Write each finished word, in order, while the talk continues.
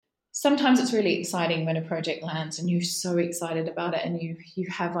Sometimes it's really exciting when a project lands and you're so excited about it and you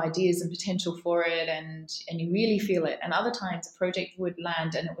have ideas and potential for it and you really feel it. And other times a project would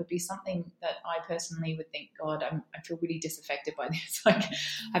land and it would be something that I personally would think, God, I feel really disaffected by this. Like, I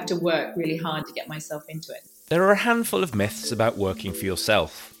have to work really hard to get myself into it. There are a handful of myths about working for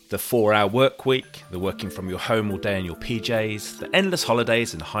yourself. The 4-hour work week, the working from your home all day in your PJs, the endless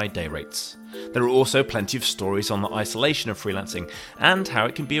holidays and high day rates. There are also plenty of stories on the isolation of freelancing and how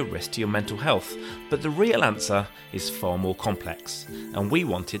it can be a risk to your mental health, but the real answer is far more complex, and we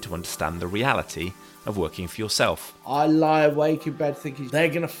wanted to understand the reality of working for yourself. I lie awake in bed thinking they're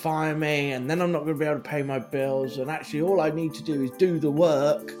going to fire me and then I'm not going to be able to pay my bills, and actually all I need to do is do the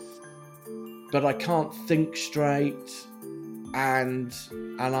work, but I can't think straight. And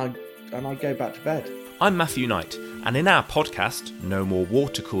I go back to bed. I'm Matthew Knight, and in our podcast, No More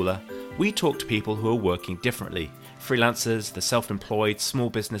Water Cooler, we talk to people who are working differently. Freelancers, the self-employed, small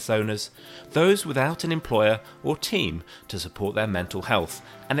business owners, those without an employer or team to support their mental health,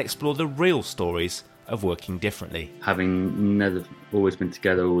 and explore the real stories of working differently. Having never always been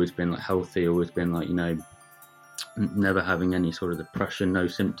together, always been healthy, always been never having any sort of depression, no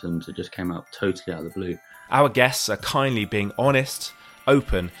symptoms, it just came out totally out of the blue. Our guests are kindly being honest,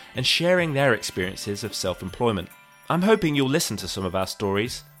 open, and sharing their experiences of self-employment. I'm hoping you'll listen to some of our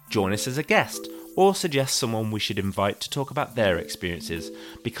stories, join us as a guest, or suggest someone we should invite to talk about their experiences,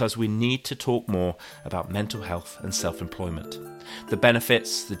 because we need to talk more about mental health and self-employment. The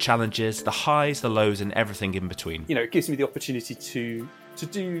benefits, the challenges, the highs, the lows, and everything in between. It gives me the opportunity to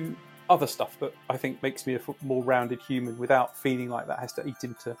do other stuff that I think makes me a more rounded human without feeling like that has to eat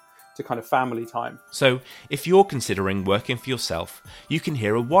into kind of family time. So, if you're considering working for yourself, you can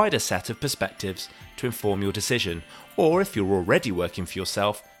hear a wider set of perspectives to inform your decision. Or if you're already working for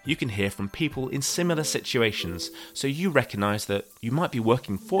yourself, you can hear from people in similar situations, so you recognise that you might be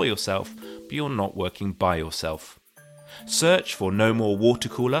working for yourself, but you're not working by yourself. Search for No More Water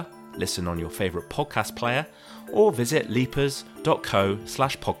Cooler, listen on your favourite podcast player, or visit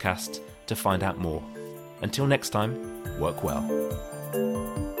leapers.co/podcast to find out more. Until next time, work well.